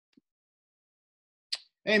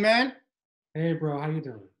Hey man, Hey bro, how you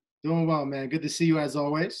doing? doing well, man. Good to see you as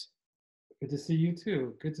always. Good to see you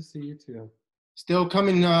too. Good to see you too. Still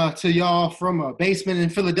coming to y'all from a basement in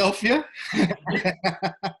Philadelphia.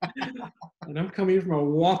 And I'm coming from a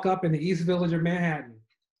walk up in the East Village of Manhattan.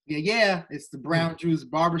 Yeah. It's the Hmm. Brown Juice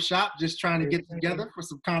Barbershop. Just trying to Yes, get sir. together for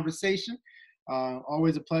some conversation.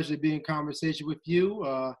 Always a pleasure to be in conversation with you.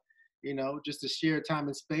 Just to share time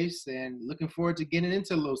and space, and looking forward to getting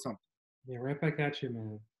into a little something. Yeah, right back at you,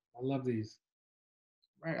 man. I love these.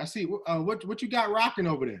 Right. I see. What you got rocking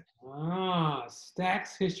over there?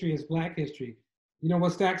 Stax history is Black history. You know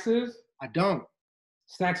what Stax is? I don't.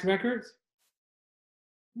 Stax Records?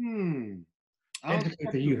 Hmm. I don't.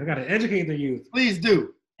 Educate the youth. I gotta educate the youth. Please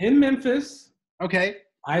do. In Memphis, Okay.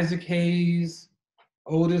 Isaac Hayes,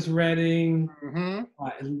 Otis Redding,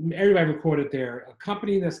 Mm-hmm. everybody recorded there. A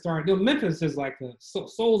company that started, Memphis is like the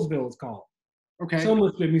Soulsville, it's called. Okay. So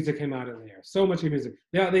much good music came out of there. So much good music.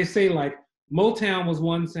 They say like Motown was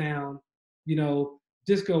one sound,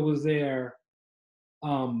 disco was there.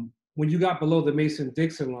 When you got below the Mason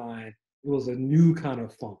Dixon line, it was a new kind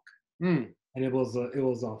of funk, Mm, and it was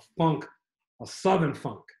a funk, a southern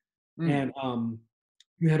funk, mm. and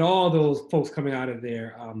you had all those folks coming out of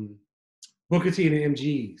there. Booker T and the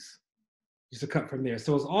MGs used to cut from there.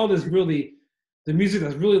 So it's all this really, the music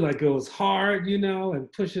that's really like goes hard,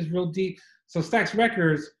 and pushes real deep. So Stax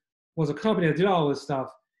Records was a company that did all this stuff,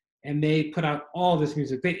 and they put out all this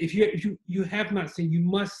music. If you have not seen, you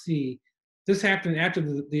must see. This happened after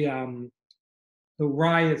the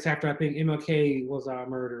riots, after I think MLK was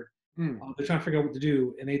murdered. Mm. They're trying to figure out what to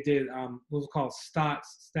do, and they did what was called Watt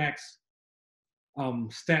Stacks.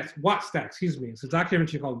 Excuse me. It's a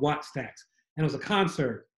documentary called Watt Stacks, and it was a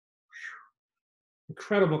concert,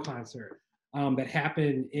 incredible concert that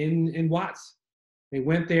happened in Watts. They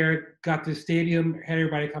went there, got the stadium, had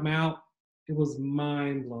everybody come out. It was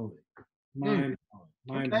mind blowing, Mm. mind blowing,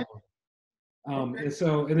 mind Okay. blowing.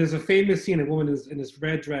 Okay. And there's a famous scene. A woman is in this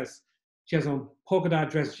red dress. She has on polka dot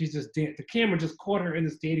dress. She's just the camera just caught her in the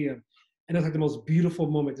stadium, and it's like the most beautiful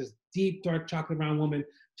moment. This deep dark chocolate brown woman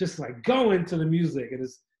just like going to the music, and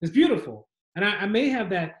it's beautiful. And I may have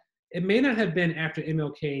that. It may not have been after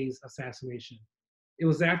MLK's assassination. It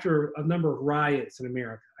was after a number of riots in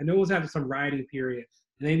America. I know it was after some rioting period,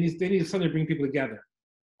 and they needed something to bring people together.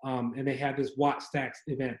 And they had this Watt Stacks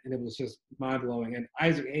event, and it was just mind blowing. And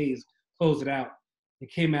Isaac Hayes closed it out. It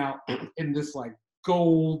came out in this like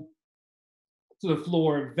gold to the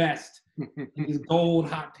floor vest and these gold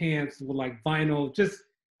hot pants with like vinyl. Just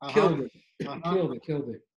Uh-huh. killed it, Uh-huh. killed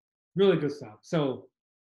it. Really good stuff. So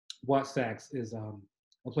Watt Stacks is a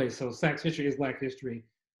place. So Stacks history is Black history.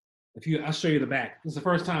 I'll show you the back. This is the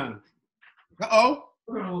first time. Uh-oh.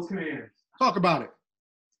 Look at all those commands. Talk about it.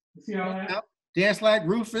 You see all that? Yep. Dance like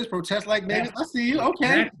Rufus, protest like Yeah, Mavis. I see you.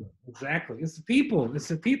 Okay. exactly. It's the people. It's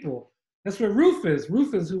the people. That's what Rufus,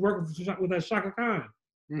 who worked with Shaka Khan.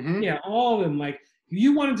 Mm-hmm. Yeah, all of them. Like, if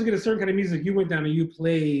you wanted to get a certain kind of music, you went down and you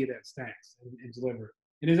played at Stacks and delivered.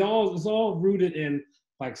 And it's all rooted in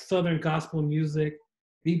like Southern gospel music,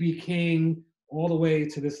 BB King, all the way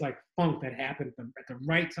to this like funk that happened at the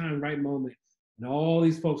right time, right moment. And all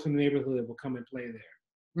these folks from the neighborhood will come and play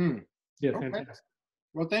there. Mm. Yeah, Okay. fantastic.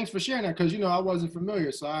 Well, thanks for sharing that because I wasn't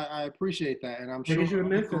familiar, so I appreciate that, and I'm Gotta sure get you to other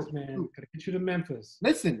Memphis, folks man. too. Gotta get you to Memphis.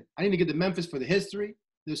 Listen, I need to get to Memphis for the history.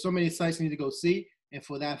 There's so many sites I need to go see, and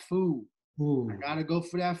for that food, I Ooh. gotta go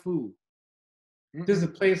for that food. There's Mm-mm.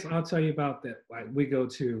 a place I'll tell you about that like we go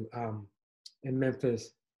to in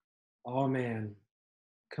Memphis. Oh man,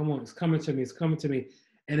 come on, it's coming to me. It's coming to me.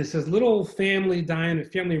 And it's this little family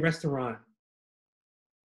restaurant.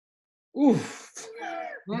 Oof.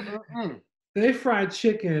 Mm-mm-mm. They fried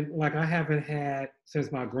chicken like I haven't had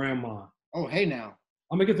since my grandma. Oh, hey now.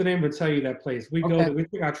 I'm gonna get the name and tell you that place. Okay. We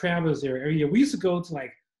take our travelers there every year. We used to go to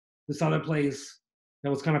like this other place that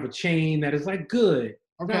was kind of a chain that is like good.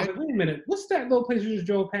 And I was Okay. like, wait a minute, what's that little place you just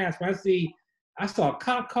drove past? Where I saw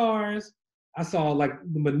cop cars, I saw like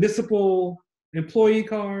the municipal employee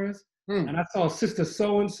cars, Mm. and I saw Sister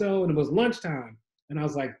So and So, and it was lunchtime, and I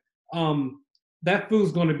was like, that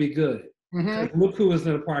food's gonna be good because Mm-hmm. look who was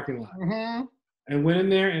in the parking lot. Mm-hmm. And went in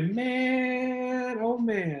there, and man, oh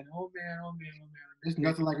man, oh man, oh man, oh There's man.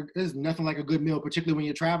 nothing like a good meal, particularly when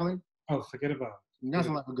you're traveling. Oh, forget about it.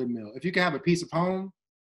 Nothing like a good meal. If you can have a piece of home.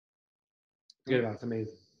 Forget about it. It's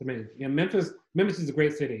amazing. It's amazing. Yeah, Memphis is a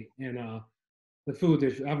great city, and the food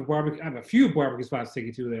dish. I have a few barbecue spots to take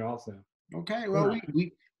you to there also. Okay, Come well on.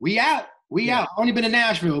 we out. We Yeah, out. Only been to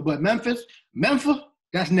Nashville, but Memphis,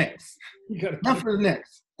 that's next. you gotta. Memphis is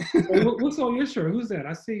next. What's on your shirt? Who's that?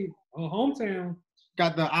 I see. Oh, hometown.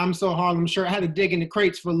 got the I'm So Harlem shirt. I had to dig in the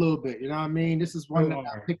crates for a little bit. You know what I mean? This is one that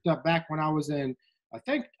I picked up back when I was in, I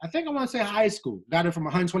think I want to say high school. Got it from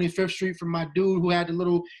 125th Street from my dude who had the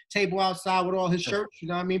little table outside with all his shirts. You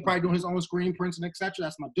know what I mean? Probably doing his own screen prints and etc.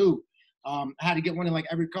 That's my dude. I had to get one in like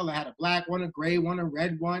every color. I had a black one, a gray one, a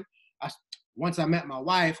red one. Once I met my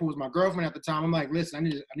wife, who was my girlfriend at the time, I'm like, listen, I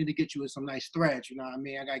need to get you some nice threads. You know what I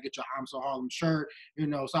mean? I gotta get you I'm So Harlem shirt. You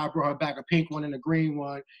know, so I brought her back a pink one and a green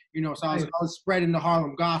one. You know, so I was spreading the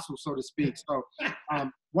Harlem gospel, so to speak. So,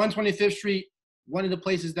 125th Street, one of the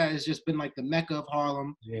places that has just been like the mecca of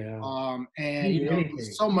Harlem. Yeah. And you know,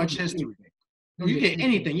 so much history. No, you get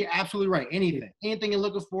anything. You're absolutely right. Anything you're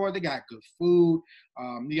looking for. They got good food.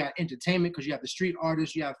 You got entertainment because you have the street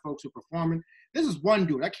artists. You have folks who are performing. This is one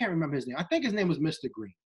dude. I can't remember his name. I think his name was Mr.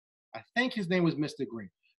 Green.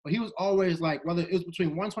 But he was always like, whether it was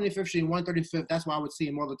between 125th Street and 135th, that's why I would see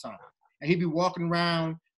him all the time. And he'd be walking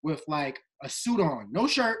around with like a suit on, no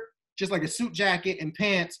shirt, just like a suit jacket and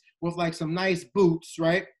pants with like some nice boots,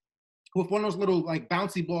 right? With one of those little like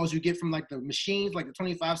bouncy balls you get from like the machines, like the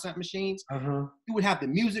 25-cent machines. He would have the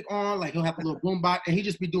music on, like he'll have a little boombox, and he'd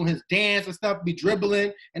just be doing his dance and stuff, be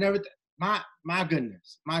dribbling and everything. My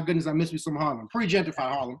goodness, I miss me some Harlem. Pre-gentrified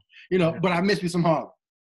Harlem, you know, but I miss me some Harlem.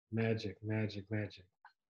 Magic.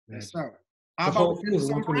 Yes, sir. How about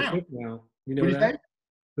some Brown? Now, you know that?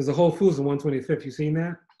 There's a Whole Foods on 125th. You seen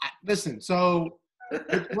that? Listen, so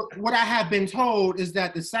what I have been told is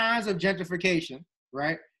that the signs of gentrification,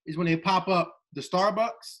 right, is when they pop up the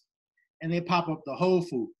Starbucks and they pop up the Whole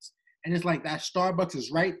Foods. And it's like that Starbucks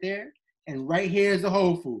is right there, and right here is the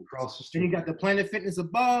Whole Foods. Across the street. And you got the Planet Fitness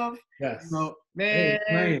above. Yes. You know, man.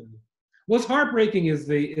 What's heartbreaking is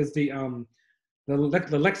the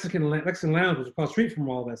Lexington Lounge, which is across the street from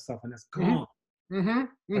all that stuff, and that's gone.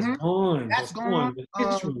 That's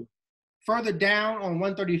gone. Further down on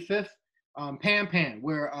 135th, Pan,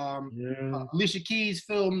 where Alicia Keys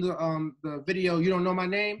filmed the video "You Don't Know My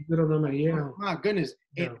Name." You don't know my name. Oh, my goodness,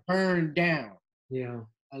 it burned down. Yeah.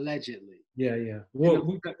 Allegedly. Yeah.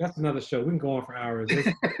 Well, that's another show. We can go on for hours.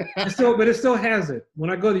 But it still has it. When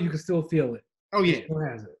I go there, you can still feel it. Oh yeah. It still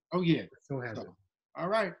has it. Oh yeah. It still has it. All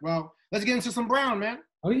right. Well, let's get into some Brown, man.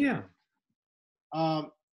 Oh yeah.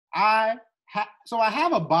 I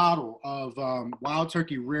have a bottle of Wild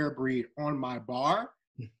Turkey Rare Breed on my bar.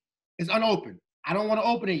 It's unopened. I don't want to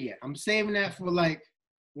open it yet. I'm saving that for like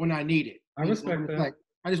when I need it. I respect that. Like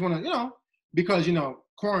I just want to, you know, because you know,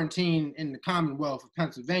 quarantine in the Commonwealth of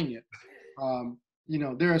Pennsylvania. You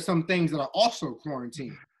know, there are some things that are also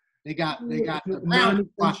quarantined. They got the Brown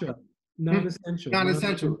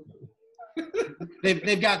non-essential.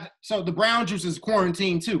 They've got, so the brown juice is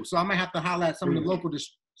quarantined too. So I might have to holler at some of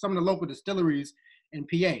the local distilleries in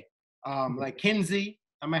PA, like Kinsey.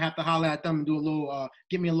 I might have to holler at them and do a little,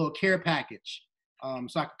 get me a little care package,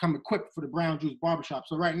 so I can come equipped for the brown juice barbershop.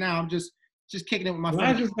 So right now I'm just kicking it with my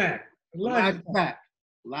friend.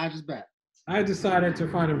 Elijah's back. I decided to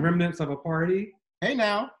find the remnants of a party. Hey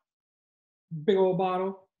now. Big old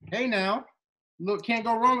bottle. Hey now. Look, can't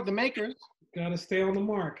go wrong with the makers. Gotta stay on the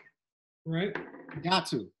mark, right? Got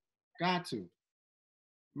to.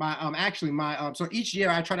 So each year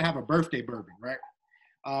I try to have a birthday bourbon, right?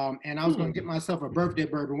 And I was going to get myself a birthday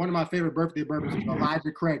bourbon. One of my favorite birthday bourbons is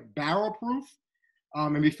Elijah Craig Barrel Proof.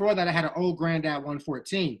 And before that, I had an Old Grandad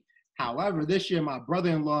 114. However, this year, my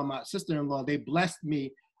brother-in-law and my sister-in-law, they blessed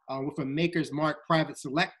me with a Maker's Mark Private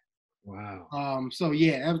Select. Wow. So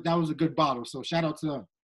yeah, that was a good bottle. So shout out to them.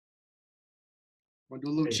 Want to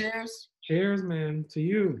do a little cheers? Cheers, man. To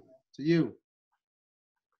you. To you.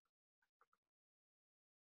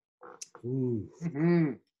 Ooh.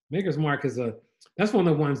 Mm-hmm. Maker's Mark is that's one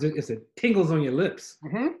of the ones that it tingles on your lips.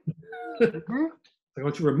 Mm-hmm. Mm-hmm. I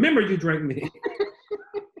want you to remember you drank me.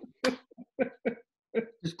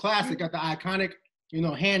 It's classic. Got the iconic, you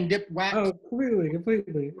know, hand dipped wax. Oh, completely.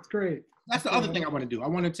 It's great. That's the other thing I want to do. I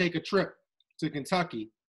want to take a trip to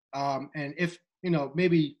Kentucky, and if you know,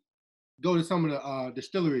 maybe go to some of the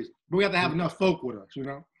distilleries. But we have to have enough folk with us, you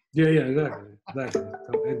know. Yeah, exactly.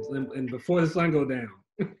 And before the sun go down.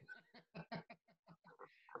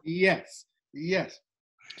 Yes.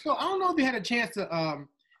 So I don't know if you had a chance to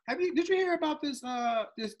did you hear about this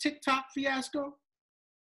Tik Tok fiasco?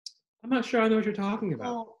 I'm not sure I know what you're talking about.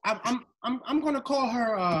 So I'm gonna call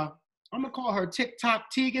her Tik Tok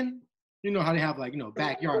Teagan. You know how they have like, you know,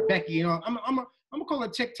 backyard Becky, you know. I'm gonna call her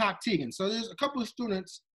Tik Tok Teagan. So there's a couple of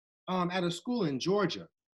students at a school in Georgia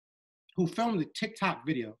who filmed a TikTok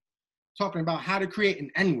video talking about how to create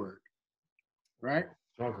an N-word, right?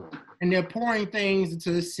 And they're pouring things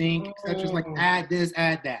into the sink, such as like add this,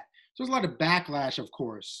 add that. So there's a lot of backlash, of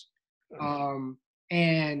course.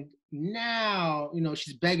 And now, you know,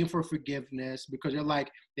 she's begging for forgiveness because they're like,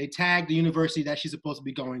 they tagged the university that she's supposed to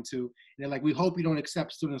be going to. And they're like, we hope you don't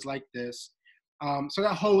accept students like this. So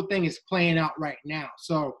that whole thing is playing out right now.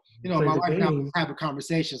 So, you know, my wife and I have a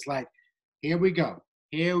conversation. It's like, here we go.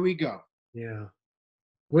 Here we go. Yeah.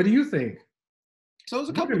 What do you think? So there's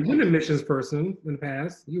a couple You're an admissions person in the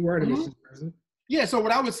past. You were an admissions person. Yeah. So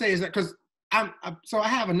what I would say is that because so I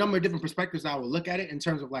have a number of different perspectives I would look at it in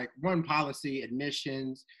terms of like one, policy,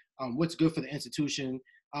 admissions, what's good for the institution.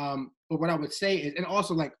 But what I would say is, and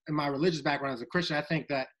also like in my religious background as a Christian, I think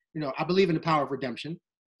that, you know, I believe in the power of redemption.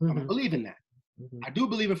 I believe in that. I do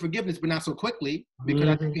believe in forgiveness, but not so quickly, because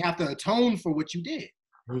I think you have to atone for what you did.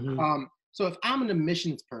 So if I'm an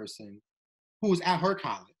admissions person who's at her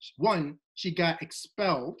college, one, she got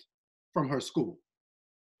expelled from her school.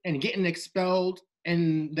 And getting expelled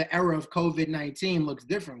in the era of COVID-19 looks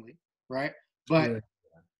differently, right? But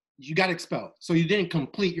you got expelled. So you didn't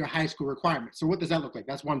complete your high school requirements. So what does that look like?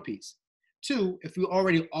 That's one piece. Two, if we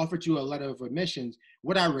already offered you a letter of admissions,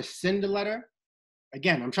 would I rescind the letter?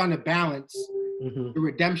 Again, I'm trying to balance the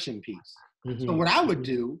redemption piece. So what I would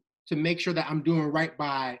do to make sure that I'm doing right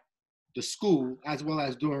by the school, as well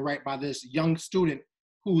as doing right by this young student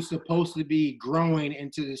who's supposed to be growing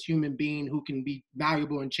into this human being who can be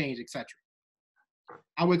valuable and change, etc.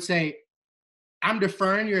 I would say, I'm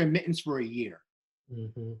deferring your admittance for a year.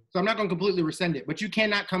 So I'm not going to completely rescind it, but you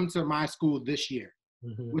cannot come to my school this year.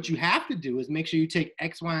 What you have to do is make sure you take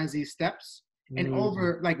X, Y, and Z steps. And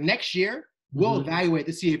over like next year, we'll evaluate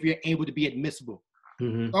to see if you're able to be admissible.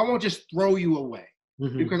 So I won't just throw you away.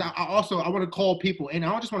 Because I want to call people in. I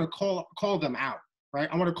don't just want to call them out, right?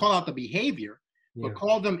 I want to call out the behavior, but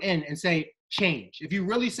call them in and say, change. If you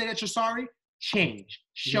really say that you're sorry, change.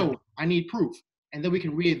 Show it. I need proof. And then we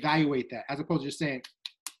can reevaluate that as opposed to just saying,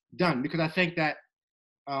 done. Because I think that,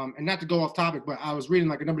 and not to go off topic, but I was reading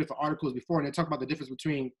like a number of different articles before, and they talk about the difference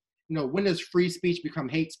between, you know, when does free speech become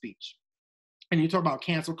hate speech? And you talk about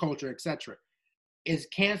cancel culture, etc. Is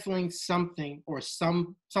canceling something or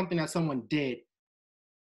something that someone did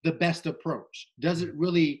the best approach? Does it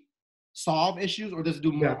really solve issues, or does it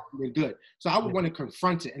do more harm than good? So I would want to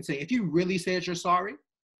confront it and say, if you really say that you're sorry,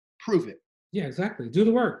 prove it. Yeah, exactly. Do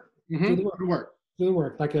the work. Do the work. Do the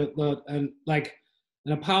work. Like an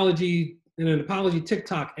apology. And an apology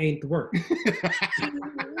TikTok ain't the work.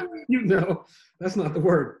 You know, that's not the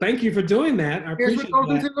word. Thank you for doing that. I appreciate what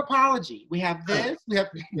goes into an apology. We have this. We have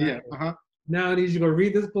Now I need you to go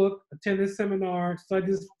read this book, attend this seminar, study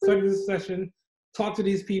this session, talk to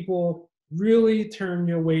these people, really turn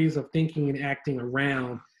your ways of thinking and acting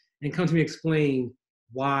around, and come to me explain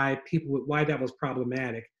why that was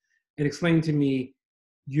problematic, and explain to me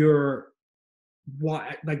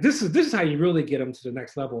why this is how you really get them to the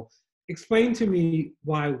next level. Explain to me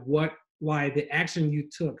why the action you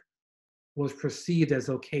took was perceived as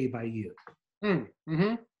okay by you.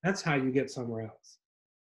 That's how you get somewhere else.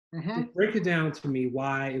 Break it down to me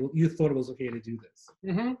why you thought it was okay to do this.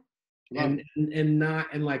 And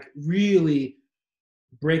like really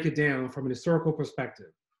break it down from an historical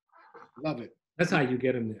perspective. Love it. That's how you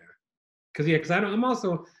get them there. Because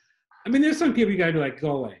there's some people you gotta be like,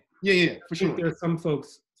 go away. Yeah, for sure. There's some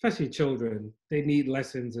folks, especially children, they need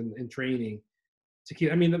lessons and training to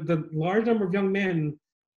keep. I mean, the large number of young men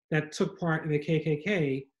that took part in the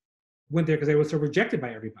KKK went there because they were so rejected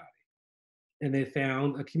by everybody. And they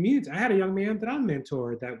found a community. I had a young man that I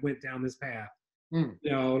mentored that went down this path. You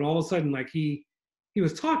know, and all of a sudden, like he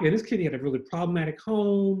was talking. This kid, he had a really problematic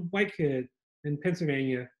home, white kid in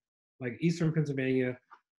Pennsylvania, like Eastern Pennsylvania,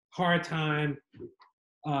 hard time.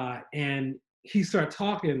 And he started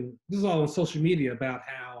talking, this is all on social media, about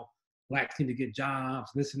how Blacks need to get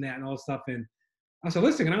jobs, this and that, and all this stuff. And I started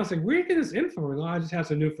listening, and I was like, where did you get this info? And I just have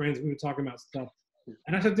some new friends, we were talking about stuff.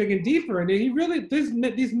 And I started digging deeper, and then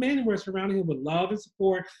these men were surrounding him with love and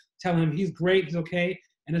support, telling him he's great, he's okay.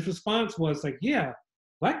 And his response was like, yeah,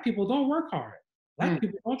 Black people don't work hard. Black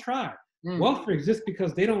people don't try. Welfare exists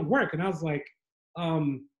because they don't work. And I was like,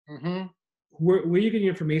 where are you getting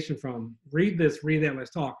your information from? Read this, read that,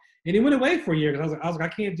 let's talk. And he went away for a year because I was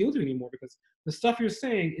like, I can't deal with it anymore because the stuff you're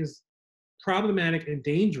saying is problematic and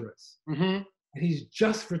dangerous. And he's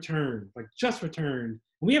just returned.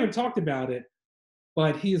 We haven't talked about it,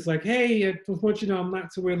 but he's like, hey, I just want you to know I'm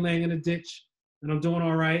not somewhere laying in a ditch and I'm doing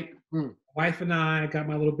all right. Wife and I got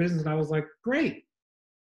my little business, and I was like, great.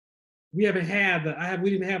 We didn't have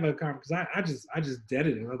a conference because I just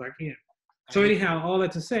deaded it. I was like, I can't. So anyhow, all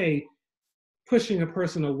that to say, pushing a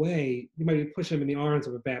person away, you might be pushing them in the arms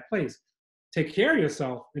of a bad place. Take care of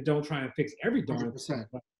yourself and don't try and fix every darn thing.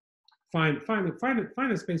 Find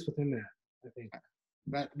a space within that, I think.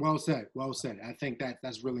 Well said. Well said. I think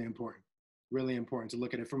that's really important. Really important to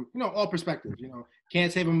look at it from all perspectives.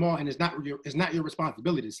 Can't save them all, and it's not your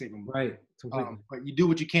responsibility to save them all. Right. Completely. But you do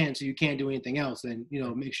what you can, so you can't do anything else. And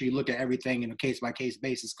make sure you look at everything in a case by case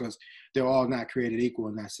basis, because they're all not created equal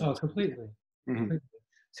in that sense. Oh, completely. Mm-hmm. Completely.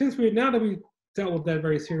 Since now that we dealt with that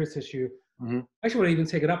very serious issue, mm-hmm. I actually want to even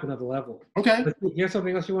take it up another level. Okay. But you have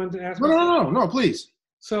something else you wanted to ask? No, please.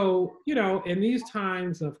 So, in these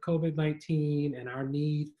times of COVID-19 and our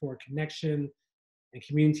need for connection and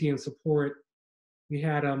community and support, we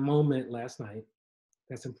had a moment last night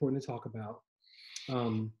that's important to talk about.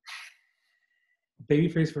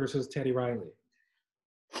 Babyface versus Teddy Riley.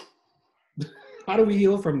 How do we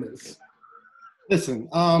heal from this? Listen,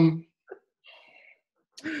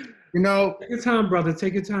 take your time, brother.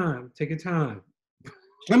 Take your time. Take your time.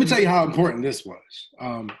 Let me tell you how important this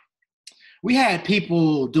was. We had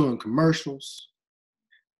people doing commercials.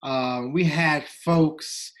 We had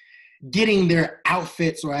folks getting their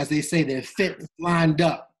outfits, or as they say, their fits lined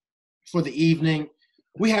up for the evening.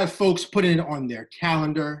 We had folks putting it on their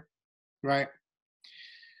calendar, right?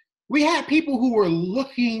 We had people who were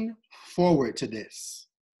looking forward to this.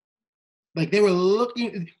 Like they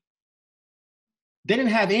didn't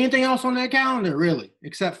have anything else on their calendar, really,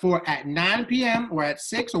 except for at 9 p.m. or at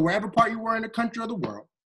 6 or wherever part you were in the country or the world,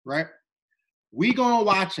 right? We gonna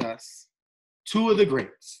watch us two of the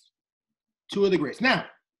greats. Now,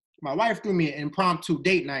 my wife threw me an impromptu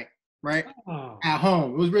date night, right? Oh. At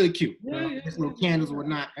home. It was really cute. Just little candles and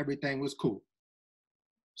whatnot, everything was cool.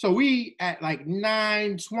 So we at like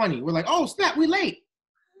 9:20, we're like, oh snap, we late.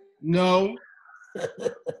 No,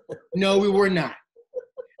 we were not.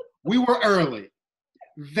 We were early.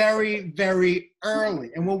 Very, very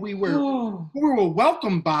early. And what we were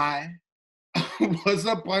welcomed by was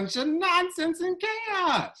a bunch of nonsense and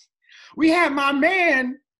chaos. We had my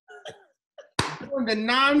man doing the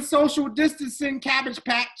non-social distancing Cabbage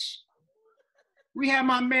Patch. We had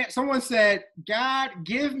my man, someone said, God,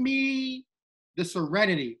 give me the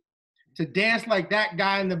serenity to dance like that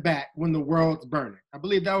guy in the back when the world's burning. I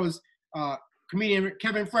believe that was comedian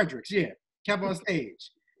Kevin Fredericks. Yeah, Kevin on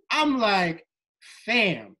stage. I'm like,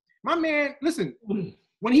 fam, my man, listen,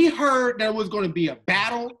 when he heard there was going to be a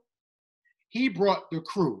battle, he brought the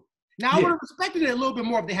crew. Now, I would have respected it a little bit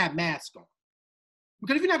more if they had masks on.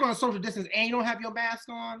 Because if you're not going to social distance and you don't have your mask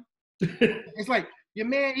on, it's like, your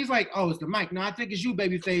man, he's like, oh, it's the mic. No, I think it's you,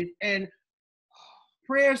 Babyface. And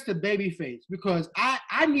prayers to Babyface, because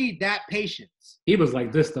I need that patience. He was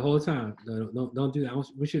like this the whole time. No, don't do that.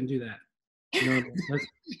 We shouldn't do that.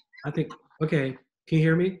 I think, okay, can you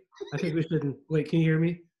hear me? I think we shouldn't. Wait, can you hear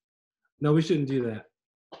me? No, we shouldn't do that.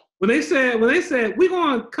 When they said, we're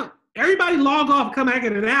going to come, everybody log off, come back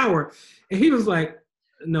in an hour. And he was like,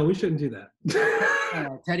 no, we shouldn't do that.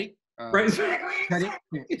 Teddy? Right. Teddy,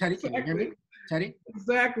 can you hear me? Teddy?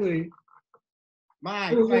 Exactly.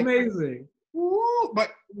 It was amazing. Woo,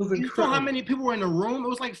 but you saw how many people were in the room? It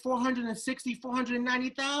was like 460,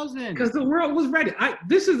 490,000. Because the world was ready.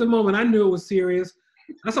 This is the moment I knew it was serious.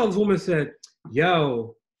 I saw this woman said,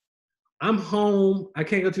 yo, I'm home. I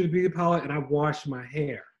can't go to the beauty parlor, and I wash my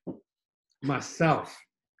hair myself.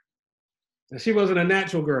 And she wasn't a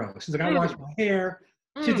natural girl. She's like, I wash my hair.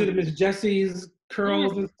 She did Miss Jessie's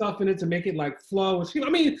curls and stuff in it to make it like flow. I was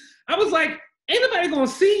like, ain't nobody gonna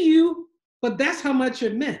see you, but that's how much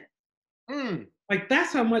it meant. Like,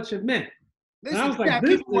 that's how much it meant. Listen, and I was like,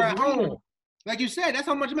 people were at home. Like you said, that's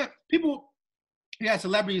how much it meant. People,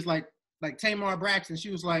 celebrities like Tamar Braxton. She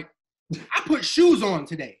was like, I put shoes on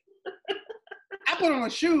today. I put on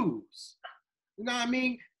shoes. You know what I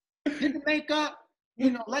mean? Did the makeup,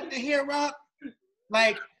 let the hair up.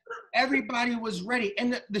 Like, everybody was ready.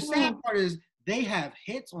 And the sad part is they have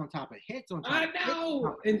hits on top of hits on top of hits. I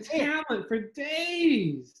know. And talent for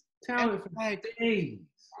days. Talent for days.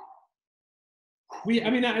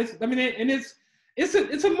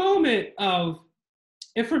 It's a moment of,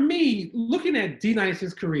 and for me, looking at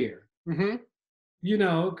D-Nice's career,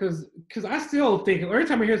 because I still think every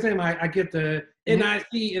time I hear him, I get the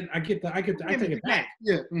NIC and I take it back.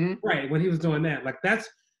 Yeah. Right, when he was doing that. Like, that's,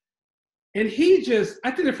 and he just,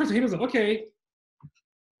 I think the first time he was like, okay,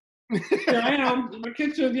 here I am in my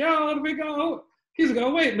kitchen, let me go. He's like,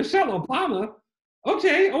 oh wait, Michelle Obama.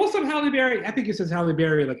 Okay, also Halle Berry. I think he says Halle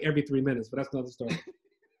Berry like every 3 minutes, but that's another story.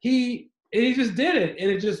 He just did it, and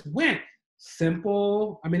it just went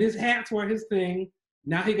simple. His hats were his thing.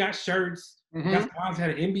 Now he got shirts. Had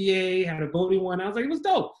an NBA, had a voting one. I was like, it was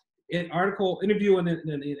dope. Interview in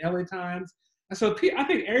the LA Times. And so I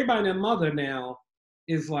think everybody and their mother now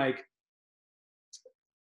is like,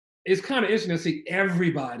 it's kind of interesting to see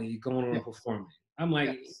everybody going on performing. I'm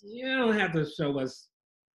like, you don't have to show us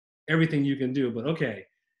everything you can do, but okay.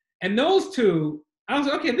 And those two, I was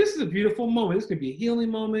like, okay, this is a beautiful moment. This could be a healing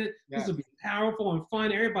moment. This will be powerful and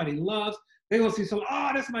fun. Everybody loves. They're gonna see some,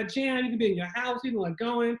 oh, that's my jam. You can be in your house, you can like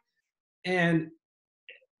going. And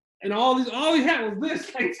all we had was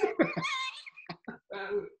this.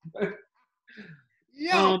 Like,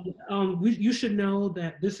 you should know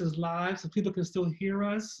that this is live, so people can still hear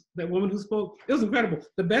us. That woman who spoke, it was incredible.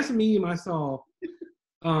 The best meme I saw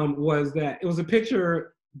was that it was a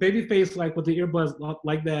picture, Babyface like with the earbuds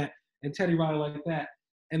like that, and Teddy Riley like that,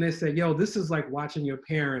 and they said, "Yo, this is like watching your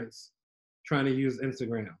parents trying to use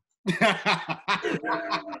Instagram."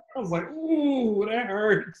 I was like, "Ooh, that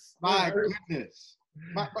hurts." My goodness.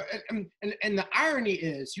 And the irony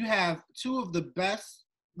is, you have two of the best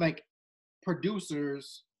like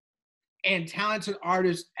producers and talented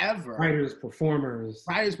artists ever. Writers, performers,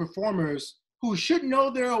 who should know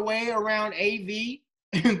their way around AV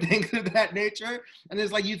and things of that nature. And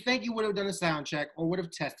it's like, you think you would have done a sound check or would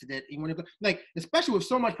have tested it. You would have, like, especially with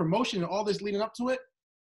so much promotion and all this leading up to it.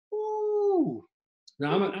 Ooh.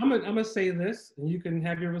 Now I'm gonna say this, and you can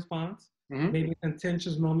have your response. Mm-hmm. Maybe a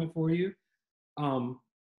contentious moment for you.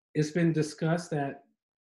 It's been discussed that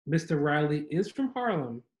Mr. Riley is from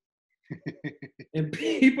Harlem, and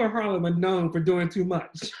people in Harlem are known for doing too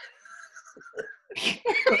much.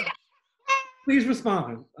 Please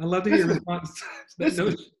respond. I'd love to hear your response.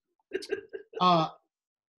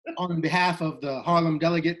 On behalf of the Harlem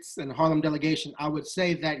delegates and Harlem delegation, I would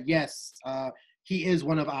say that yes, he is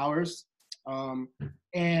one of ours.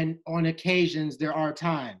 And on occasions, there are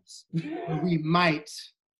times we might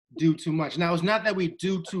do too much. Now, it's not that we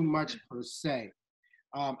do too much per se.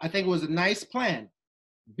 I think it was a nice plan.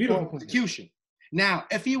 Beautiful execution. Now,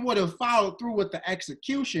 if he would have followed through with the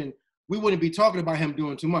execution, we wouldn't be talking about him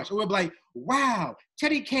doing too much. It would be like, wow,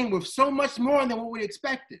 Teddy came with so much more than what we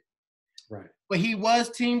expected. Right. But he was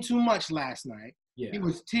team too much last night. Yeah. He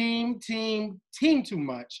was team too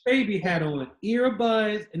much. Baby had on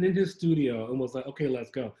earbuds and in his studio and was like, okay,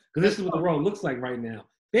 let's go. Because this is what the world looks like right now.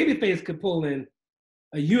 Babyface could pull in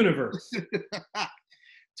a universe.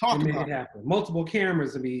 Talk about it happen. Multiple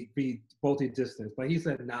cameras and be both distance. But he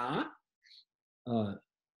said, nah. It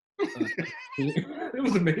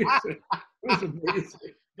was amazing.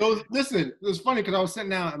 Listen, it was funny because I was sitting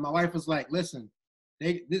down and my wife was like, listen,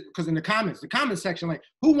 because in the comment section, like,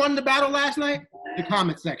 who won the battle last night? The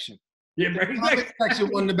comment section. Yeah, right. The comment section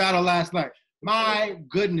won the battle last night. My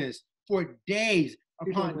goodness, for days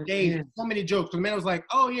upon days, so many jokes. Because the man was like,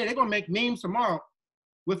 oh yeah, they're gonna make memes tomorrow.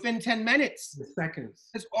 Within 10 minutes. Seconds.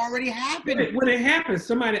 It's already happened. When it happened,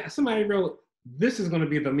 somebody wrote, this is gonna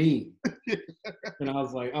be the meme. And I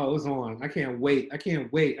was like, oh, it's on. I can't wait. I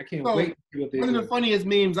can't wait to see what they do. One of the funniest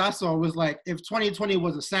memes I saw was like, if 2020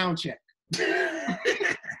 was a sound check.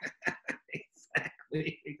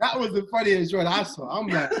 Exactly. That was the funniest joint I saw. I'm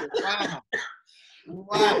like,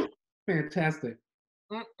 wow. Fantastic.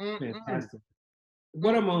 Fantastic.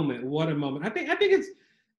 What a moment. I think it's,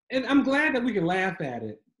 and I'm glad that we can laugh at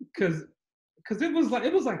it because it was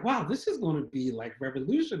like, wow, this is going to be like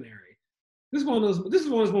revolutionary. This is one of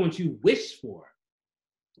those moments you wish for.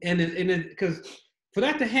 And because for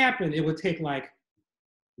that to happen, it would take like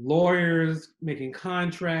lawyers making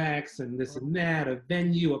contracts and this and that, a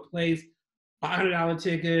venue, a place, $500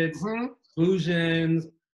 tickets, exclusions,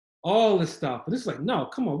 all this stuff. But this is like, no,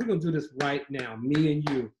 come on, we're gonna do this right now. Me and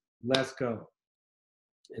you, let's go.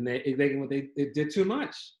 And they did too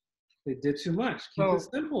much. They did too much. Keep it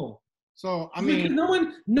simple. So I mean, no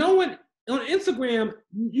one on Instagram.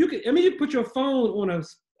 You put your phone on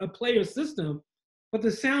a player system, but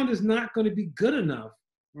the sound is not going to be good enough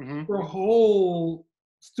for a whole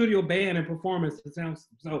studio band and performance. It sounds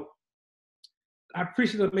so. I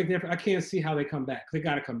appreciate them making the effort. I can't see how they come back. They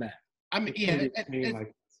got to come back. I mean, yeah,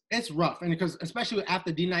 it's rough, and because especially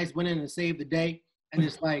after D-Nice went in and saved the day, and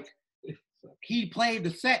it's like he played the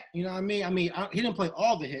set. You know what I mean? He didn't play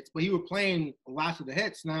all the hits, but he was playing lots of the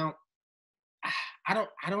hits. Now, I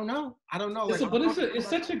don't know. It's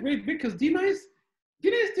such a great bit because D-Nice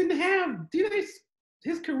didn't have D-Nice.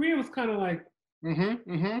 His career was kind of like he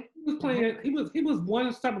was playing. He was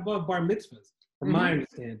one step above bar mitzvahs, from my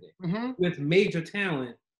understanding, with major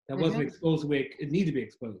talent that wasn't exposed the way it needed to be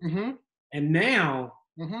exposed. And now,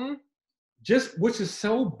 which is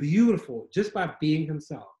so beautiful, just by being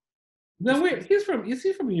himself. Now, is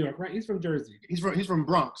he from New York, right? He's from Jersey. He's from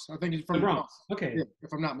Bronx. I think he's from the Bronx. Okay. Yeah,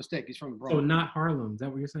 if I'm not mistaken, he's from the Bronx. So not Harlem. Is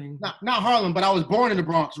that what you're saying? Not Harlem, but I was born in the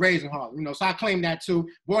Bronx, raised in Harlem. You know, so I claim that too.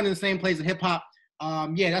 Born in the same place in hip hop.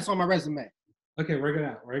 Yeah, that's on my resume. Okay, work it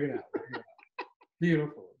out.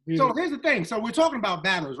 Beautiful. So here's the thing. So we're talking about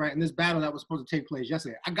battles, right? And this battle that was supposed to take place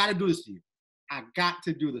yesterday. I got to do this to you. I got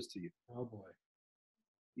to do this to you. Oh boy.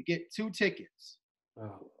 You get 2 tickets.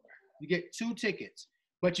 Oh. You get 2 tickets,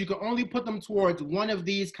 but you can only put them towards one of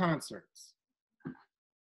these concerts.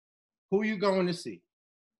 Who are you going to see?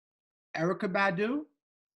 Erykah Badu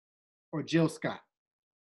or Jill Scott?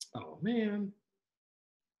 Oh man.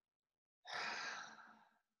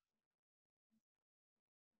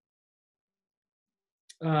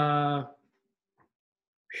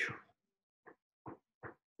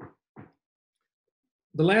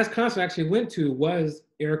 The last concert I actually went to was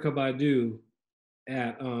Erykah Badu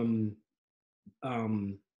at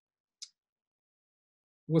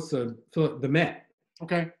what's the Met.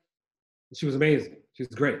 Okay. She was amazing. She was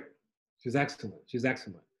great. She was excellent. She's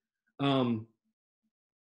excellent. I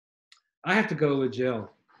have to go with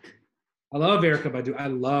Jill. I love Erykah Badu. I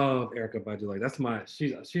love Erykah Badu. Like that's my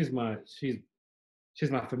she's my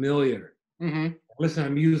familiar. Mm-hmm. I listen to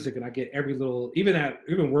music and I get every little even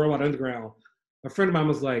Worldwide Underground. A friend of mine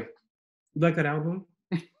was like, "You like that album?"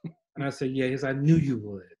 And I said, "Yeah." He's like, "I knew you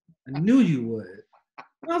would. I knew you would."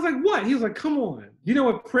 And I was like, "What?" He was like, "Come on." You know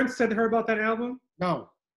what Prince said to her about that album? No.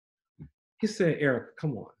 He said, "Erykah,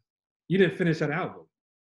 come on. You didn't finish that album."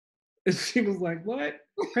 And she was like, "What?"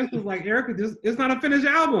 Prince was like, "Erykah, it's not a finished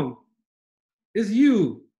album. It's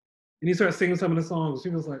you." And he started singing some of the songs. She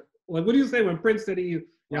was like, what do you say when Prince said to you?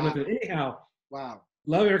 Yeah, wow. Anyhow. Wow.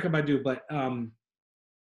 Love Erykah Badu, but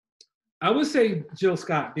I would say Jill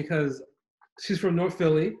Scott because she's from North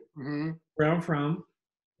Philly, mm-hmm. where I'm from,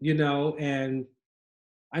 and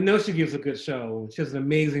I know she gives a good show. She has an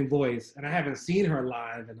amazing voice, and I haven't seen her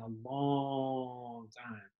live in a long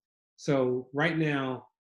time. So right now,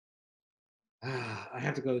 I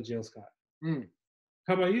have to go to Jill Scott. Mm.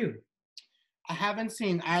 How about you? I haven't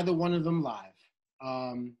seen either one of them live.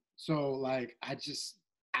 So like, I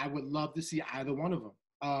would love to see either one of them.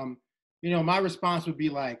 My response would be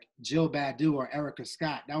like Jill Badu or Erykah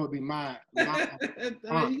Scott. That would be my You can't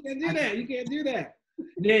do that. You can't do that.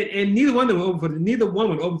 And neither one would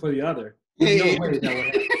open for the other. There's no way that would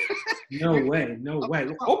happen. No way. No way.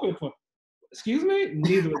 Open for. Excuse me.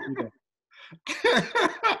 Neither would do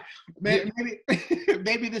that.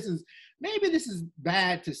 maybe this is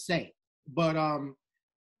bad to say, but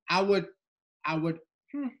I would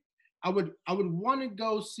want to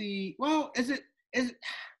go see. Well, is it?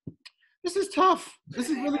 This is tough. This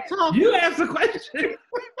is really tough. You asked the question.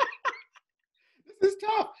 This is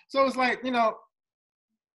tough. So it's like,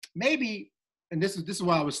 maybe, and this is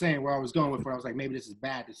what I was saying, where I was going with it. I was like, maybe this is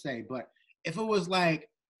bad to say, but if it was like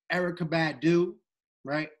Erykah Badu,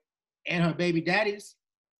 right, and her baby daddies,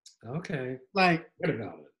 okay, like, forget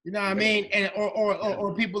about it. You know what I mean? And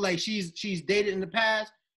or people like she's dated in the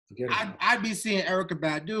past. I'd be seeing Erykah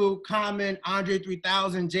Badu, Common, André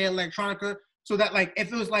 3000, Jay Electronica. So that like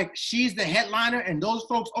if it was like she's the headliner and those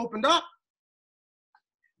folks opened up.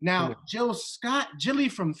 Now Jill Scott, Jilly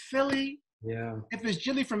from Philly. Yeah. If it's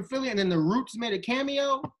Jilly from Philly and then the Roots made a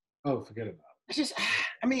cameo. Oh, forget about it. It's just,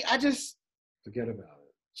 I just forget about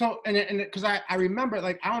it. So and because I remember,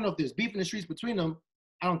 like, I don't know if there's beef in the streets between them.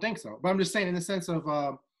 I don't think so. But I'm just saying in the sense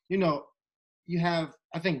of you have,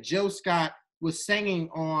 I think Jill Scott was singing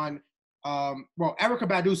on Erykah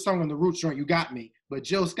Badu sung on the Roots joint, You Got Me, but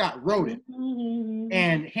Jill Scott wrote it. Mm-hmm.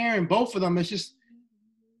 And hearing both of them, it's just,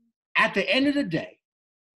 at the end of the day,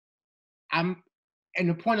 I'm in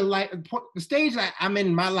the point of life, the stage I'm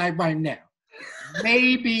in my life right now.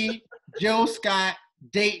 Maybe Jill Scott,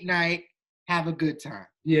 date night, have a good time.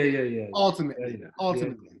 Yeah. Ultimately.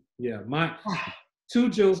 Yeah. My 2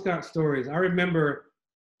 Jill Scott stories. I remember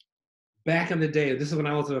back in the day, this is when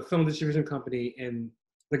I was at a film distribution company, and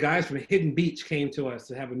the guys from Hidden Beach came to us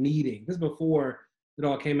to have a meeting. This is before it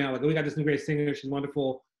all came out. Like, we got this new great singer. She's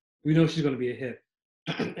wonderful. We know she's going to be a hit.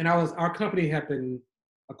 And our company had been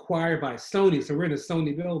acquired by Sony, so we're in a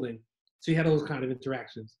Sony building. So you had those kind of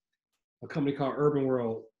interactions. A company called Urban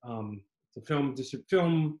World, it's a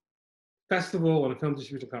film festival and a film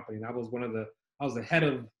distribution company. And I was the head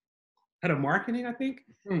of marketing, I think.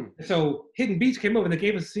 So Hidden Beach came over and they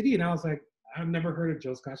gave us a CD, and I was like, I've never heard of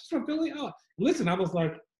Jill Scott. She's from Philly. Oh, listen, I was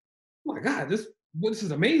like, oh my God, this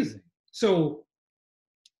is amazing. So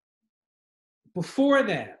before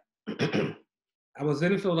that, I was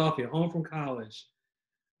in Philadelphia, home from college,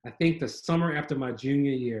 I think the summer after my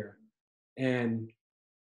junior year. And,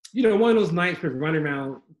 one of those nights we're running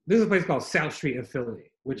around, there's a place called South Street in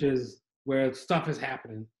Philly, which is where stuff is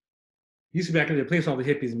happening. Used to be back in the place all the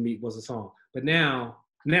hippies meet was a song. But now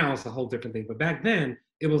it's a whole different thing. But back then,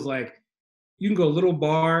 it was like, you can go little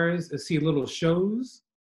bars and see little shows.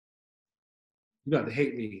 You got to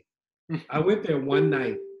hate me. I went there one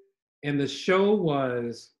night, and the show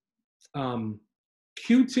was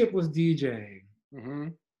Q-Tip was DJing. Mm-hmm.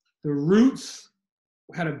 The Roots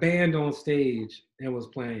had a band on stage and was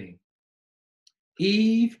playing.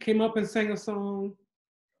 Eve came up and sang a song.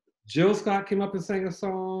 Jill Scott came up and sang a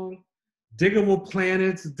song. Diggable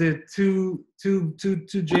Planets did two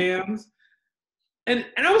jams. And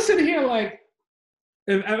I was sitting here like,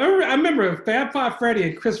 I remember Fab Five Freddy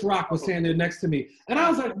and Chris Rock was standing there next to me. And I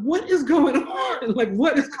was like, what is going on? Like,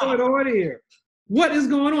 what is going on here? What is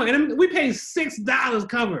going on? And we paid $6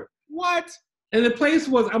 cover. What? And the place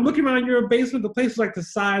was, I'm looking around your basement, the place was like the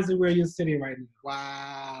size of where you're sitting right now.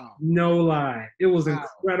 Wow. No lie. It was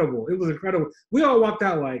incredible. It was incredible. We all walked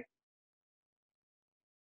out like,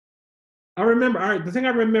 I remember, all right, the thing I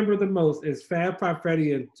remember the most is Fab Five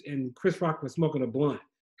Freddy and Chris Rock was smoking a blunt.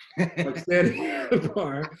 Like standing in the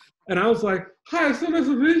bar. And I was like, hi, so this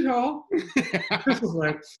is me, y'all. Chris was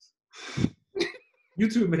like, you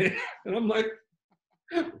too, man. And I'm like,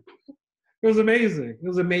 it was amazing. It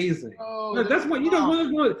was amazing. Oh, that's what, you know,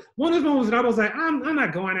 one of those moments that I was like, I'm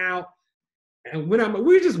not going out. And we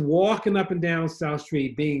were just walking up and down South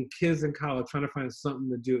Street, being kids in college, trying to find something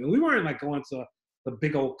to do. And we weren't like going to the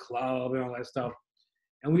big old club and all that stuff.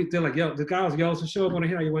 And they're like, yo, the guy was, yo, it's a show going to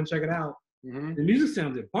hear. You want to check it out? Mm-hmm. The music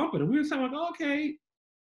sounded bumping. And we were sounding like, okay.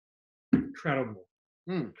 Incredible.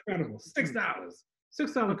 Incredible.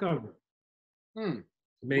 $6 cover.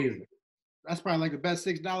 Amazing. That's probably like the best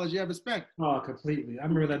 $6 you ever spent. Oh, completely. I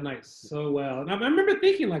remember that night so well. And I remember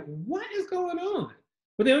thinking, like, what is going on?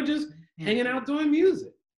 But they were just hanging out doing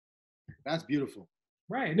music. That's beautiful.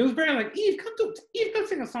 Right. And it was very like, Eve, come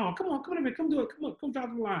sing a song. Come on, come do it. Come drop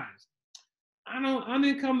the lines. I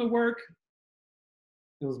didn't come to work.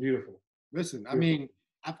 It was beautiful. Listen, I mean,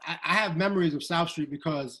 I have memories of South Street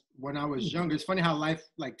because when I was younger, it's funny how life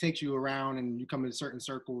like takes you around and you come into certain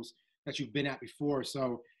circles that you've been at before.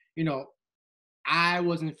 So, you know, I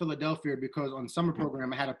was in Philadelphia because on summer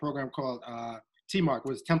program, I had a program called TMARC,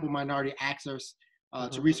 was Temple Minority Access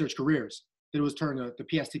to Research Careers. It was turned to the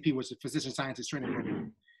PSTP, which is Physician Scientist Training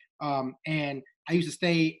Program. And I used to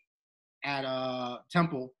stay at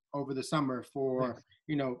Temple over the summer for,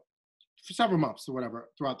 you know, for several months or whatever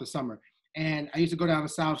throughout the summer. And I used to go down to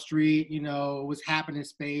South Street, you know, it was happening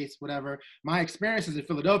space, whatever. My experiences in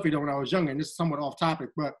Philadelphia, though, when I was younger, and this is somewhat off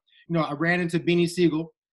topic, but, you know, I ran into Beanie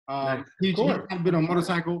Siegel. He had been on a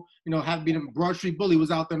motorcycle, you know, had been a Broad Street Bully, was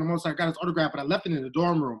out there on a motorcycle, got his autograph, but I left it in the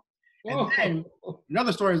dorm room. And then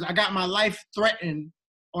another story is I got my life threatened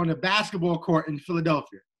on a basketball court in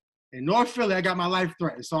Philadelphia. In North Philly, I got my life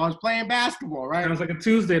threatened. So I was playing basketball, right? Sounds like a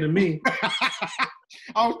Tuesday to me.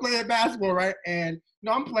 I was playing basketball, right? And, you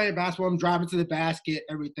know, I'm playing basketball. I'm driving to the basket,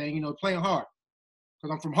 everything, you know, playing hard.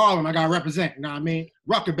 Because I'm from Harlem. I got to represent, you know what I mean?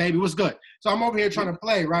 Rucker, baby, what's good? So I'm over here trying to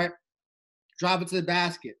play, right? Driving to the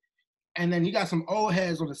basket. And then you got some old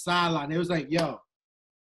heads on the sideline. It was like, yo,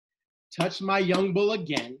 touch my young bull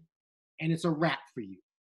again, and it's a wrap for you.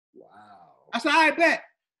 Wow. I said, I bet.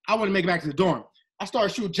 I want to make it back to the dorm. I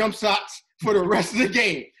started shooting jump shots for the rest of the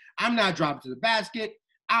game. I'm not driving to the basket.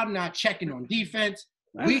 I'm not checking on defense.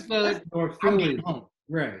 We good. I'm getting home.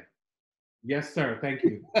 Right. Yes, sir. Thank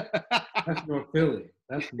you. That's North Philly.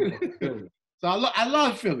 That's North Philly. So I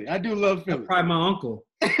love Philly. I do love Philly. I probably my uncle.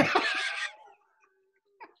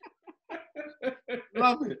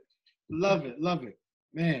 Love it. Love it. Love it.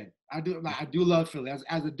 Man, I do love Philly.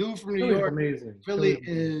 As a dude from New York, amazing. Philly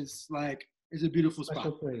is like, it's a beautiful spot.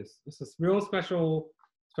 Special place. It's a real special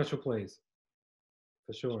place.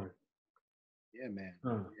 For sure. Yeah, man.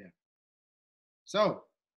 Yeah. So,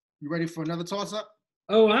 you ready for another toss-up?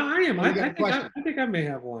 Oh, I am. I think I may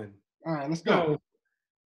have one. All right, let's go. So,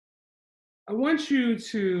 I want you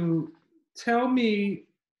to tell me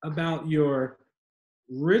about your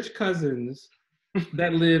rich cousins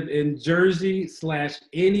that live in Jersey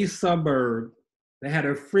 / any suburb that had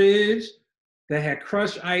a fridge that had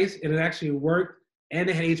crushed ice and it actually worked and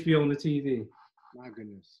it had HBO on the TV. My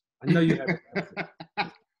goodness. I know you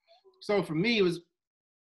have. So for me, it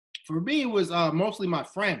was mostly my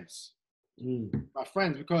friends. My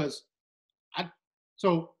friends, because I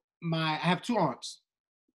have two aunts,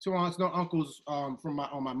 no uncles on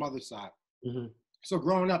my mother's side. Mm-hmm. So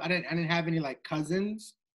growing up, I didn't have any like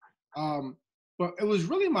cousins, but it was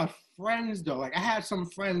really my friends though. Like I had some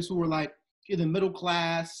friends who were like either middle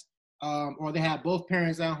class, or they had both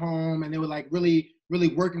parents at home, and they were like really, really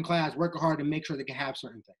working class, working hard to make sure they could have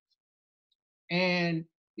certain things. And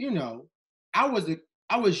you know, I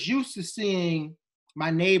was used to seeing my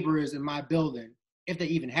neighbors in my building, if they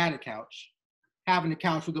even had a couch, having a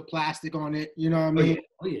couch with the plastic on it. You know what I mean?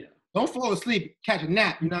 Oh yeah. Don't fall asleep, catch a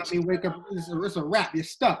nap. You know what I mean? Wake up, it's a wrap. You're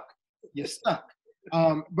stuck.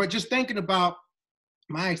 But just thinking about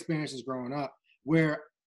my experiences growing up, where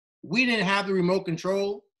we didn't have the remote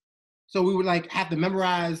control. So we would like have to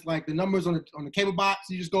memorize like the numbers on the cable box.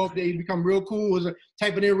 You just go up there, you become real cool,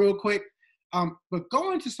 type it in real quick. But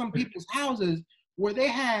going to some people's houses where they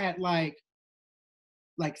had like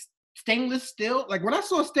stainless steel, like when I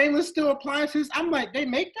saw stainless steel appliances, I'm like, they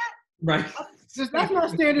make that? Right. That's not a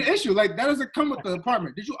standard issue. Like that doesn't come with the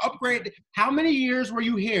apartment. Did you upgrade? How many years were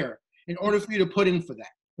you here in order for you to put in for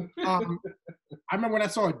that? I remember when I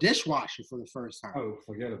saw a dishwasher for the first time. Oh,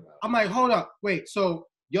 forget about it. I'm like, hold up, wait. So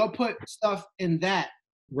y'all put stuff in that,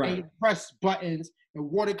 right? And you press buttons, and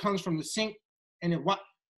water comes from the sink, and it what?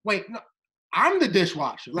 Wait, no, I'm the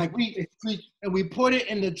dishwasher. Like we put it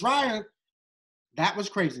in the dryer. That was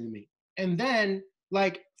crazy to me. And then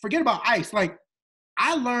like forget about ice. Like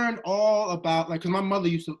I learned all about like because my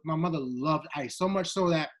mother loved ice so much so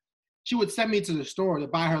that she would send me to the store to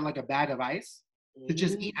buy her like a bag of ice to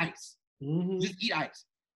just eat ice. Mm-hmm. Just eat ice.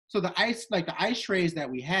 So the ice trays that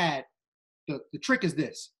we had, the trick is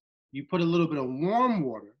this. You put a little bit of warm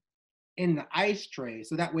water in the ice tray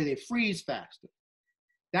so that way they freeze faster.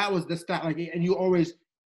 That was the style, like, and you always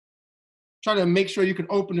try to make sure you can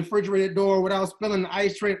open the refrigerator door without spilling the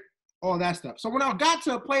ice tray, all that stuff. So when I got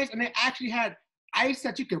to a place and they actually had ice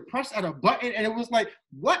that you could press at a button and it was like,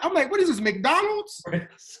 what? I'm like, what is this, McDonald's?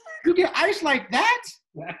 You get ice like that?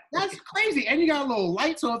 That's crazy. And you got a little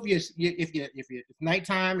light, so if it's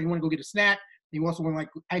nighttime and you want to go get a snack, you also want like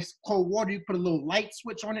ice cold water, you put a little light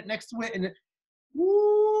switch on it next to it, and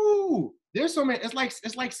woo! There's so many. It's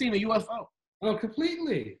like seeing a UFO. Oh,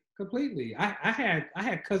 completely. I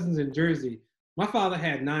had cousins in Jersey. My father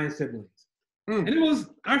had 9 siblings, and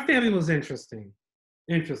our family was interesting.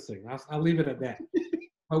 I'll leave it at that.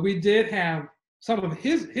 But we did have some of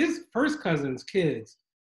his first cousins' kids,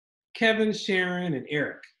 Kevin, Sharon, and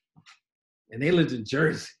Eric, and they lived in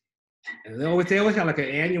Jersey. And they always had like an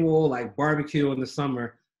annual like barbecue in the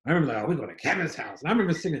summer. I remember like, oh, we're going to Kevin's house. And I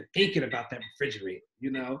remember thinking about that refrigerator,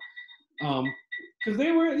 because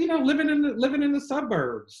they were, living in the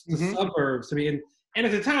suburbs, I mean, and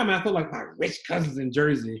at the time I felt like my rich cousins in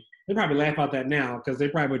Jersey, they probably laugh about that now because they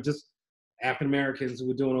probably were just African Americans who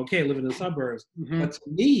were doing okay living in the suburbs. But to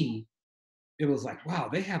me, it was like, wow,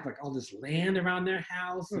 they have like all this land around their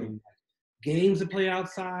house and games to play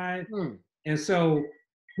outside. And so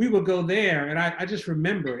we would go there, and I just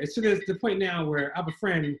remember, it's to the point now where I have a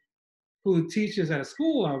friend who teaches at a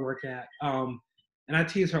school I work at, and I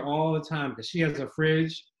tease her all the time because she has a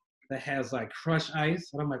fridge that has like crushed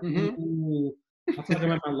ice, and I'm like, ooh, I'm talking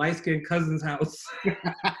about my light-skinned cousin's house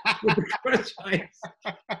with the crushed ice.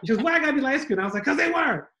 She goes, why I gotta be light-skinned? I was like, because they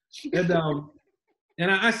were. And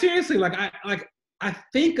I seriously, I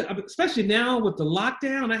think, especially now with the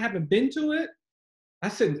lockdown, I haven't been to it. I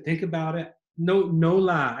sit and think about it. No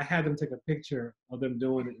lie. I had them take a picture of them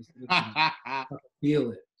doing it. I could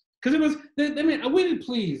feel it. Because it was, I mean, we didn't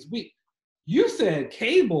please. You said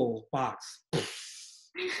cable box.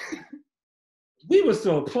 We were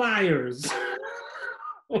still pliers.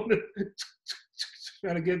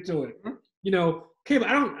 Trying to get to it. Cable,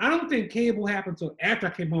 I don't think cable happened until after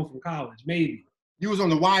I came home from college, maybe. You was on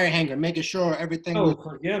the wire hanger, making sure everything was...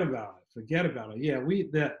 forget about it. Yeah,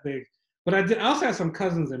 but I also had some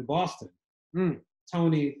cousins in Boston.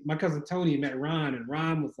 Tony, my cousin Tony met Ron, and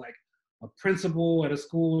Ron was like a principal at a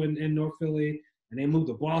school in North Philly, and they moved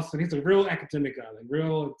to Boston. He's a real academic guy, like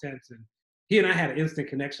real intense, and he and I had an instant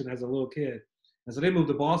connection as a little kid. And so they moved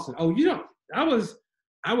to Boston. Oh, I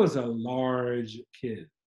was a large kid.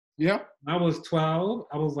 Yeah. I was 12.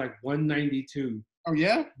 I was like 192. Oh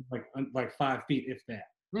yeah. Like 5 feet, if that.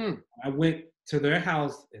 I went to their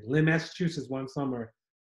house in Lynn, Massachusetts one summer.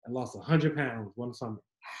 I lost 100 pounds one summer.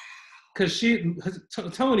 Because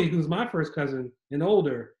Tony, who's my first cousin and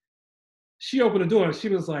older, she opened the door and she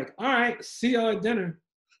was like, all right, see y'all at dinner.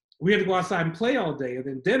 We had to go outside and play all day. And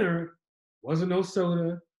then dinner wasn't no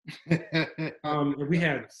soda. And we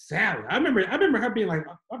had salad. I remember her being like,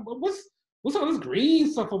 what's all this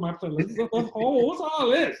green stuff on my plate? What's all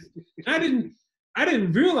this? And I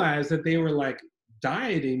didn't realize that they were like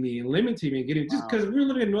dieting me and limiting me and getting, just because we were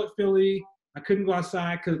living in North Philly. I couldn't go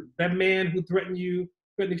outside because that man who threatened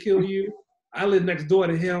to kill you, I lived next door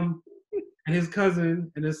to him and his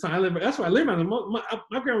cousin and his son. That's where I live around.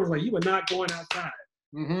 My grandma was like, you were not going outside.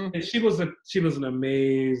 And she was an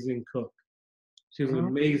amazing cook. She was an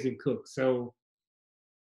amazing cook. So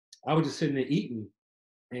I was just sitting there eating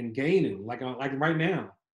and gaining like right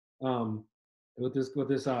now with this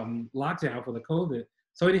lockdown for the COVID.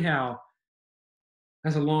 So anyhow,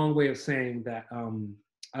 that's a long way of saying that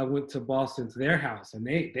I went to Boston to their house, and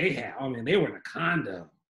they were in a condo,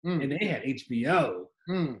 and they had HBO.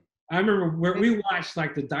 I remember where we watched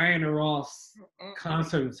like the Diana Ross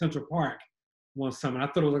concert in Central Park one summer. I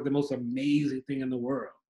thought it was like the most amazing thing in the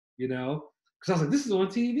world, you know? Because I was like, this is on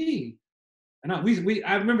TV. And I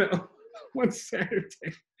remember one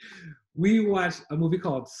Saturday, we watched a movie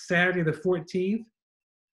called Saturday the 14th,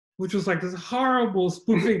 which was like this horrible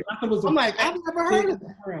spoofing. I thought it was I'm like, I've never heard of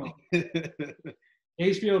that.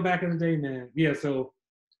 HBO back in the day, man. Yeah, so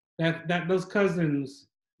that those cousins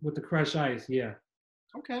with the crushed ice, yeah.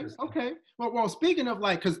 Okay. Well, speaking of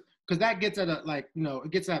like, because that gets at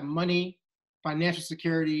it gets at money, financial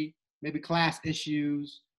security, maybe class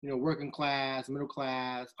issues, working class, middle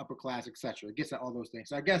class, upper class, etc. It gets at all those things.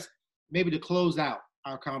 So I guess maybe to close out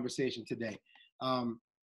our conversation today,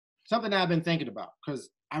 something that I've been thinking about, because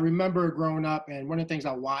I remember growing up, and one of the things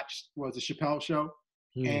I watched was the Chappelle Show,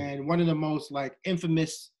 and one of the most like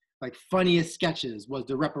infamous, like funniest sketches was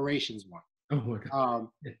the reparations one. Oh my God.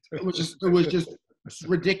 It was just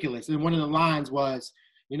ridiculous. And one of the lines was,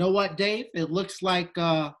 you know what, Dave? It looks like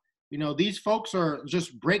these folks are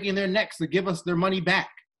just breaking their necks to give us their money back,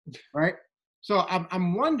 right? So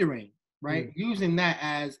I'm wondering, right, using that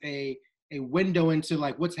as a window into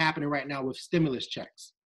like what's happening right now with stimulus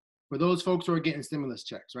checks for those folks who are getting stimulus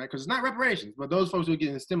checks, right? Because it's not reparations, but those folks who are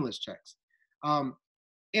getting stimulus checks.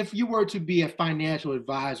 If you were to be a financial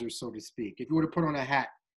advisor, so to speak, if you were to put on a hat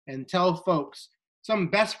and tell folks some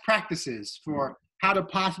best practices for how to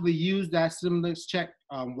possibly use that stimulus check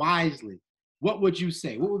wisely, what would you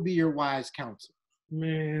say? What would be your wise counsel?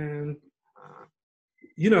 Man,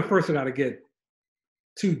 first I got to get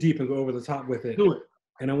too deep and go over the top with it. Do it.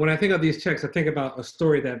 And when I think of these checks, I think about a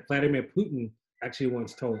story that Vladimir Putin actually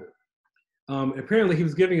once told. Apparently, he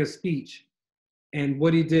was giving a speech, and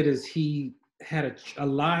what he did is he had a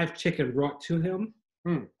live chicken brought to him,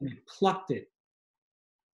 and he plucked it.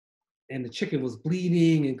 And the chicken was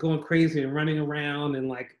bleeding and going crazy and running around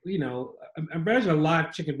and imagine a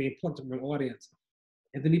live chicken being plucked from an audience.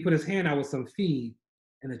 And then he put his hand out with some feed,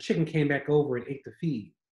 and the chicken came back over and ate the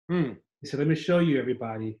feed. He said, let me show you,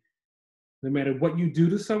 everybody. No matter what you do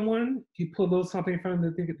to someone, if you pull a little something from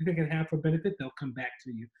them that they can have for benefit, they'll come back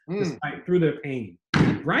to you despite through their pain.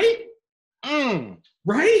 Right?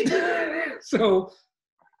 Right? So,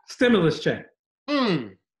 stimulus check.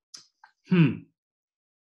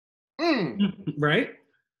 Right?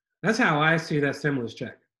 That's how I see that stimulus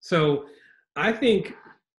check. So I think,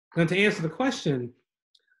 and to answer the question,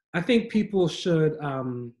 I think people should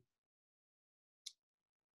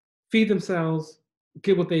feed themselves,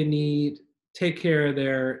 get what they need, take care of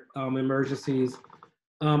their emergencies.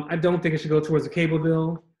 I don't think it should go towards a cable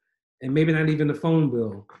bill, and maybe not even the phone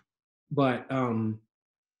bill. But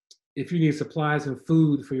if you need supplies and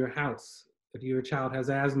food for your house, if your child has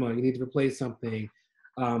asthma, you need to replace something,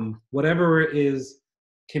 whatever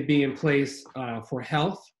can be in place for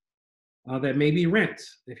health, that may be rent.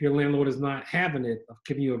 If your landlord is not having it,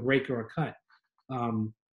 giving you a break or a cut,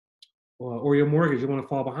 or your mortgage, you want to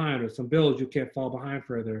fall behind, or some bills you can't fall behind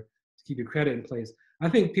further to keep your credit in place. I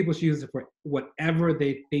think people should use it for whatever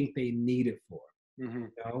they think they need it for,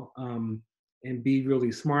 and be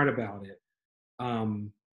really smart about it.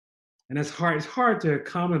 And it's hard. It's hard to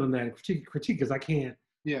comment on that and critique because I can't.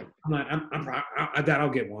 Yeah. I doubt I'll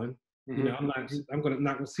get one. I'm not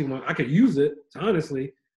gonna see one. I could use it,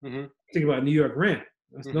 honestly. Think about New York rent.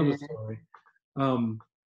 That's another story. And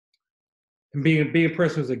being a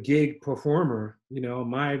person who's a gig performer,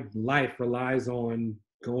 my life relies on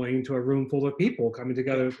going to a room full of people coming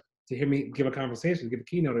together to hear me give a conversation, give a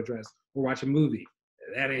keynote address, or watch a movie.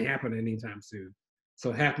 That ain't happening anytime soon.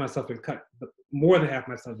 So half my stuff been cut, but more than half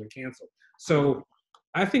my stuff been canceled. So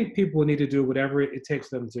I think people need to do whatever it takes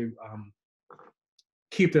them to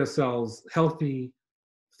keep themselves healthy,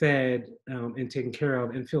 fed, and taken care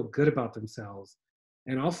of, and feel good about themselves.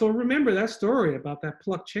 And also remember that story about that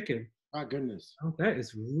plucked chicken. My goodness. Oh, that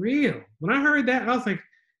is real. When I heard that, I was like,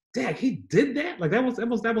 Dad, he did that? Like that was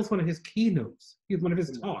one of his keynotes. He was one of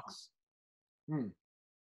his talks.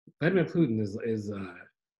 Vladimir Putin is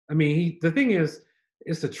the thing is,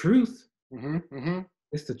 it's the truth.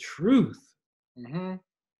 It's the truth.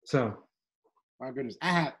 So, my goodness,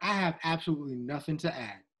 I have absolutely nothing to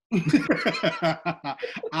add.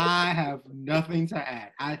 I have nothing to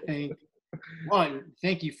add. I think, one,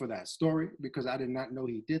 thank you for that story because I did not know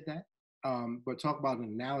he did that. But talk about an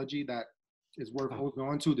analogy that is worth holding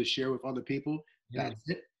on to share with other people. That's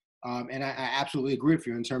it. And I absolutely agree with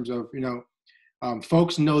you in terms of,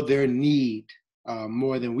 folks know their need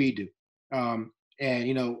more than we do. And,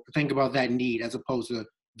 think about that need as opposed to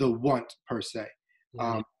the want per se,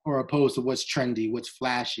 or opposed to what's trendy, what's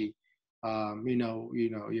flashy.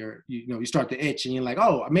 You start to itch and you're like,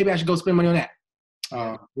 oh, maybe I should go spend money on that.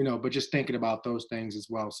 Yeah. You know, but just thinking about those things as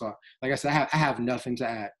well. So, like I said, I have nothing to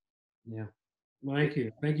add. Yeah. Thank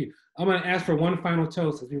you. Thank you. I'm going to ask for one final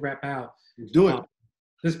toast as we wrap out. Do it.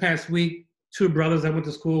 This past week, 2 brothers I went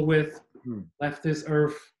to school with left this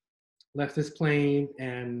earth, left this plane,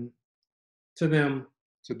 and to them,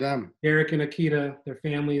 Derek and Akita, their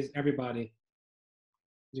families, everybody,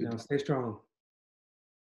 you know, stay strong.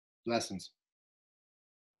 Blessings.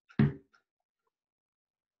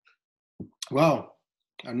 Well,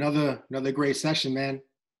 another great session, man.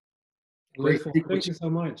 Great. Thank you so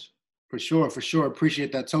much. For sure.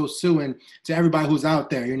 Appreciate that toast too. And to everybody who's out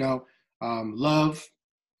there, you know, love,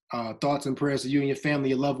 thoughts and prayers to you and your family,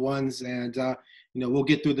 your loved ones. And, you know, we'll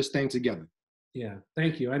get through this thing together. Yeah.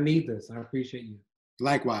 Thank you. I need this. I appreciate you.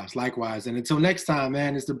 Likewise. And until next time,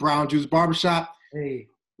 man, it's the Brown Juice Barbershop. Hey.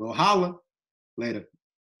 We'll holla. Later.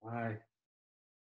 Bye.